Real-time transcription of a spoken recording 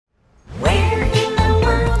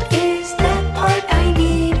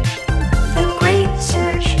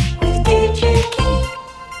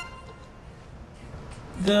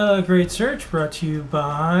The Great Search, brought to you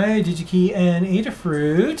by digikey and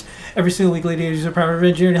Adafruit. Every single week, Lady Ada is a private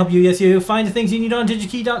engineer to help you, yes, you find the things you need on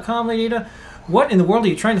digikey.com. Lady Ada, what in the world are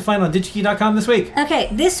you trying to find on digikey.com this week? Okay,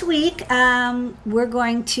 this week we're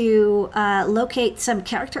going to locate some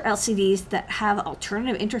character LCDs that have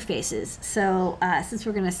alternative interfaces. So since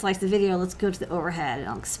we're going to slice the video, let's go to the overhead and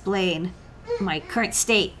I'll explain my current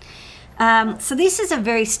state. So this is a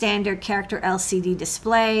very standard character LCD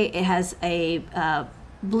display. It has a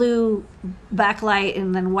blue backlight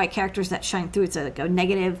and then white characters that shine through. It's like a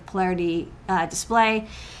negative polarity display.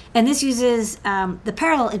 And this uses the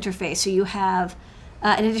parallel interface. So you have,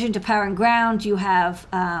 in addition to power and ground, you have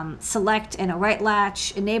select and a right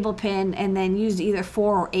latch, enable pin, and then use either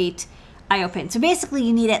 4 or 8 I/O pins. So basically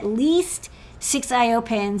you need at least 6 I/O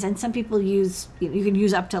pins, and some people use, you can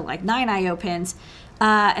use up to like 9 I/O pins.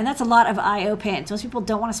 And that's a lot of I/O pins. Most people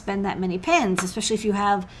don't want to spend that many pins, especially if you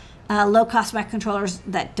have low-cost microcontrollers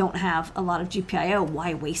that don't have a lot of GPIO.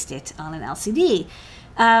 Why waste it on an LCD?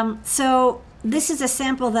 So this is a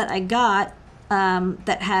sample that I got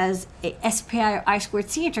that has a SPI or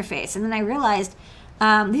I2C interface, and then I realized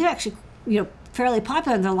these are actually fairly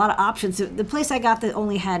popular. And there are a lot of options. So the place I got that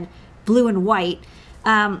only had blue and white.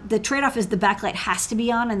 The trade-off is the backlight has to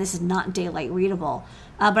be on, and this is not daylight readable.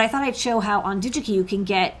 But I thought I'd show how on digikey you can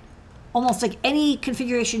get almost like any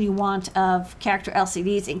configuration you want of character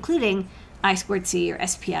LCDs, including I2C or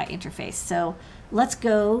SPI interface. So let's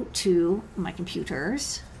go to my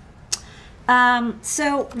computers.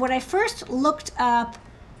 So when I first looked up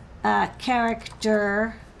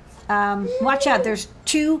character, watch out, there's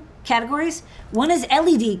 2 categories. One is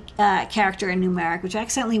LED character and numeric, which I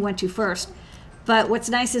accidentally went to first. But what's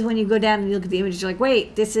nice is when you go down and you look at the image, you're like,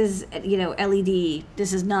 wait, this is LED.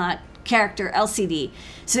 This is not character LCD.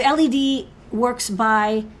 So the LED works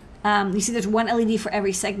by, you see there's one LED for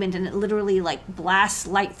every segment, and it literally like blasts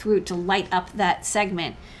light through it to light up that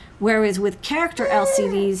segment. Whereas with character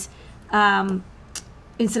LCDs,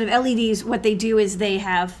 instead of LEDs, what they do is they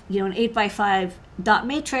have an 8x5 dot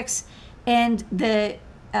matrix, and the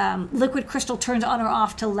liquid crystal turns on or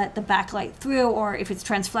off to let the backlight through, or if it's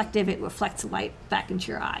transflective, it reflects light back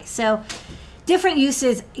into your eye. So different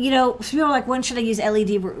uses, some people are like, when should I use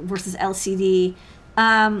LED versus LCD?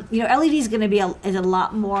 LED is going to be is a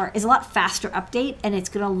lot faster update, and it's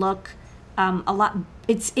going to look a lot,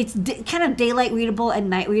 it's kind of daylight readable and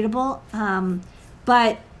night readable,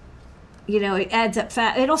 but it adds up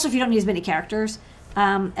fast. And also, if you don't need as many characters,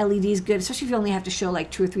 LED is good, especially if you only have to show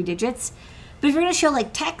like 2 or 3 digits. But if you're going to show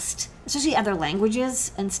like text, especially other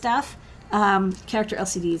languages and stuff, character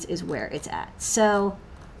LCDs is where it's at. So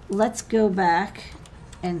let's go back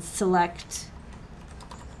and select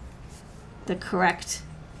the correct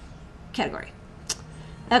category.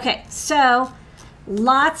 Okay, so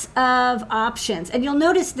lots of options. And you'll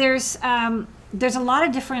notice there's a lot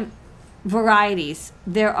of different varieties.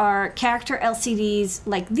 There are character LCDs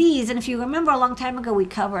like these. And if you remember a long time ago, we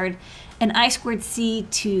covered an I2C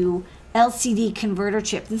to LCD converter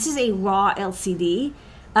chip. This is a raw LCD,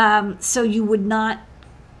 so you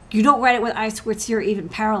don't write it with I2C or even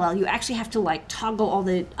parallel. You actually have to like toggle all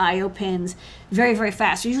the I/O pins very, very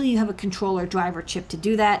fast. Usually you have a controller driver chip to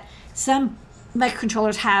do that. Some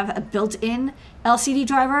microcontrollers have a built-in LCD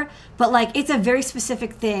driver, but like it's a very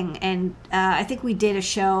specific thing. And I think we did a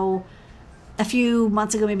show a few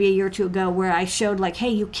months ago, maybe a year or 2 ago, where I showed like, hey,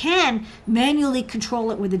 you can manually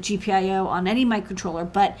control it with a GPIO on any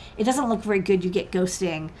microcontroller, but it doesn't look very good. You get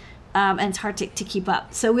ghosting, and it's hard to keep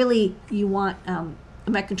up. So really, you want a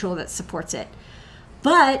microcontroller that supports it.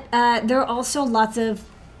 But there are also lots of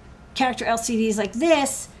character LCDs like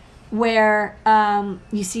this, where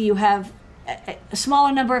you see you have a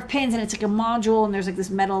smaller number of pins, and it's like a module, and there's like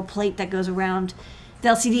this metal plate that goes around the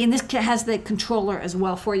LCD, and this has the controller as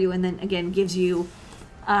well for you, and then again gives you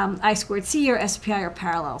I2C or SPI or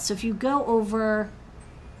parallel. So if you go over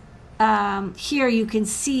here, you can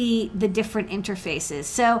see the different interfaces.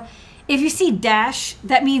 So if you see dash,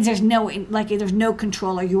 that means there's no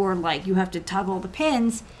controller. You have to toggle the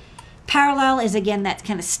pins. Parallel is again that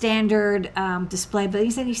kind of standard display, but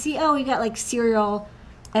then you see, oh, you got like serial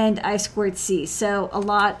and I2C. So a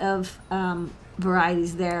lot of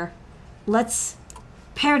varieties there. Let's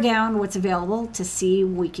pare down what's available to see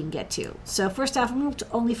what we can get to. So first off, I'm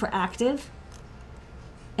only for active,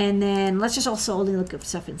 and then let's just also only look at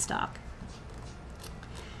stuff in stock.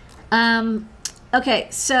 Okay,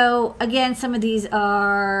 so again, some of these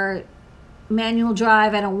are manual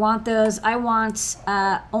drive. I don't want those. I want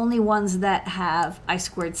only ones that have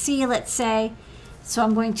I2C, let's say. So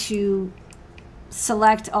I'm going to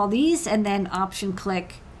select all these and then option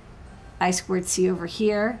click I2C over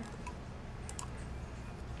here.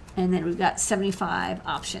 And then we've got 75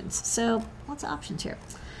 options. So lots of options here.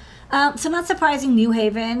 So not surprising, New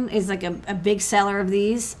Haven is like a big seller of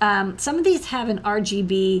these. Some of these have an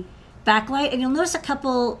RGB backlight, and you'll notice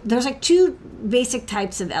there's like two basic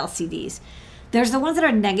types of LCDs. There's the ones that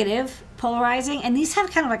are negative polarizing, and these have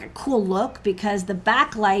kind of like a cool look because the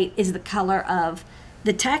backlight is the color of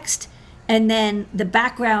the text, and then the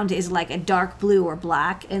background is like a dark blue or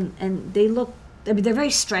black, and they look, I mean, they're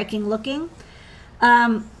very striking looking.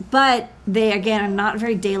 But they, again, are not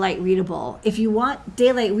very daylight readable. If you want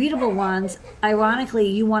daylight readable ones, ironically,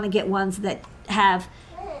 you want to get ones that have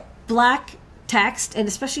black text, and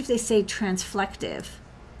especially if they say transflective.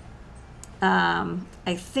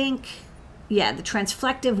 I think, yeah, the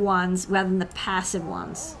transflective ones rather than the passive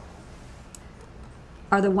ones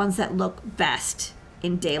are the ones that look best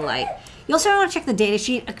in daylight. You also want to check the data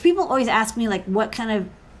sheet. People always ask me, like, what kind of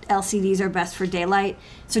LCDs are best for daylight.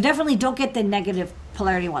 So definitely don't get the negative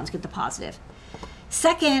polarity ones, get the positive.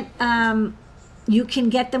 Second, you can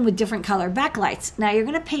get them with different color backlights. Now you're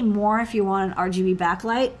going to pay more if you want an RGB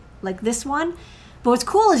backlight like this one. But what's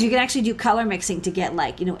cool is you can actually do color mixing to get,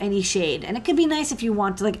 like, you know, any shade. And it could be nice if you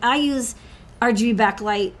want to, like, I use RGB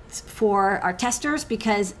backlights for our testers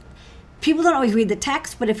because people don't always read the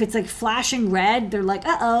text, but if it's like flashing red, they're like,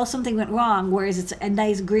 uh-oh, something went wrong. Whereas it's a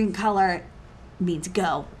nice green color, means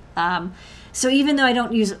go. So even though I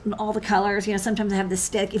don't use all the colors, you know, sometimes I have the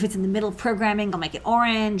stick. If it's in the middle of programming, I'll make it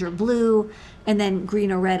orange or blue, and then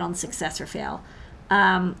green or red on success or fail.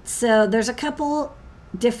 So there's a couple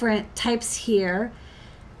different types here.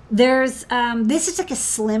 There's this is like a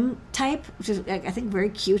slim type, which is, I think, very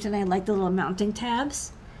cute, and I like the little mounting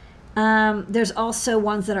tabs. There's also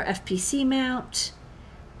ones that are FPC mount.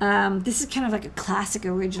 This is kind of like a classic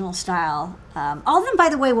original style. All of them, by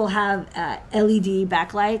the way, will have LED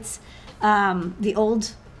backlights. The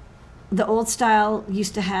old style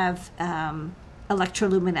used to have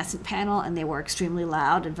electroluminescent panel, and they were extremely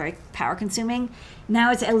loud and very power consuming.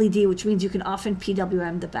 Now it's LED, which means you can often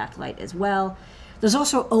PWM the backlight as well. There's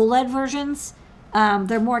also OLED versions.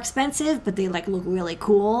 They're more expensive, but they like look really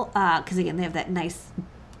cool because again, they have that nice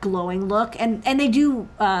glowing look, and they do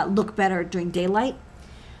look better during daylight.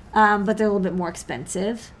 But they're a little bit more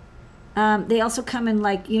expensive. They also come in,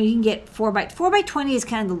 like, you know, you can get 4 by 20 is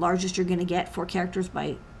kind of the largest you're going to get. 4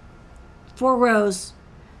 rows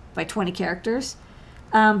by 20 characters.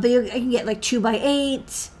 But you can get like 2 by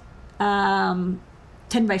 8, 10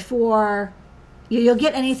 by 4. You'll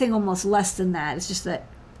get anything almost less than that. It's just that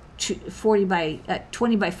 20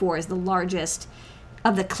 by 4 is the largest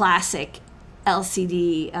of the classic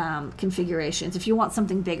LCD configurations. If you want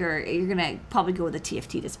something bigger, you're gonna probably go with a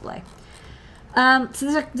TFT display.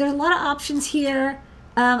 So there's a lot of options here.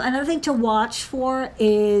 Another thing to watch for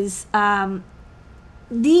is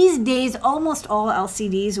these days almost all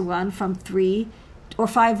LCDs run from 3 or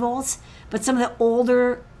 5 volts, but some of the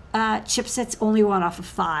older chipsets only run off of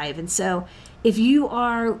 5. And so if you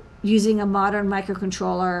are using a modern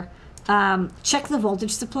microcontroller, check the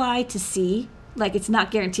voltage supply to see. Like, it's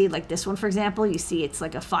not guaranteed. Like this one, for example, you see it's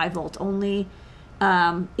like a 5 volt only.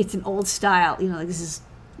 It's an old style. You know, like this is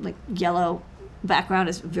like yellow background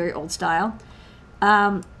is very old style.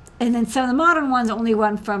 And then some of the modern ones only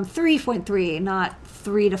run from 3.3, not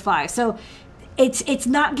 3 to 5. So it's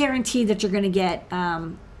not guaranteed that you're going to get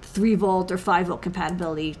 3 volt or 5 volt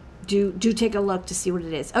compatibility. Do take a look to see what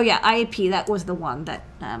it is. Oh yeah, IAP, that was the one that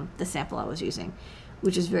the sample I was using,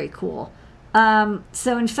 which is very cool.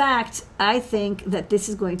 So in fact, I think that this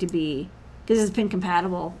is going to be, because this is pin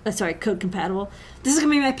compatible, code compatible, this is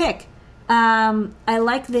going to be my pick. I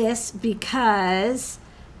like this because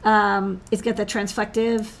it's got the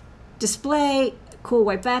transflective display, cool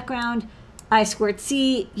white background.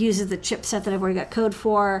 I2C uses the chipset that I've already got code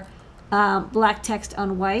for, black text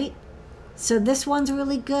on white. So this one's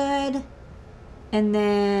really good. And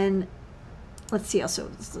then, let's see also,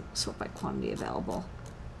 let's sort by quantity available.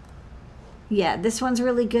 Yeah, this one's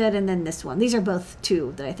really good, and then this one. These are both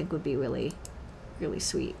two that I think would be really, really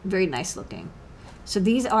sweet. Very nice looking. So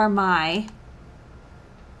these are my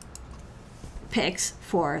picks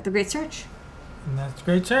for the Great Search. And that's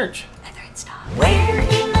Great Search. And they're in stock. Where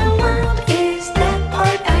in the world is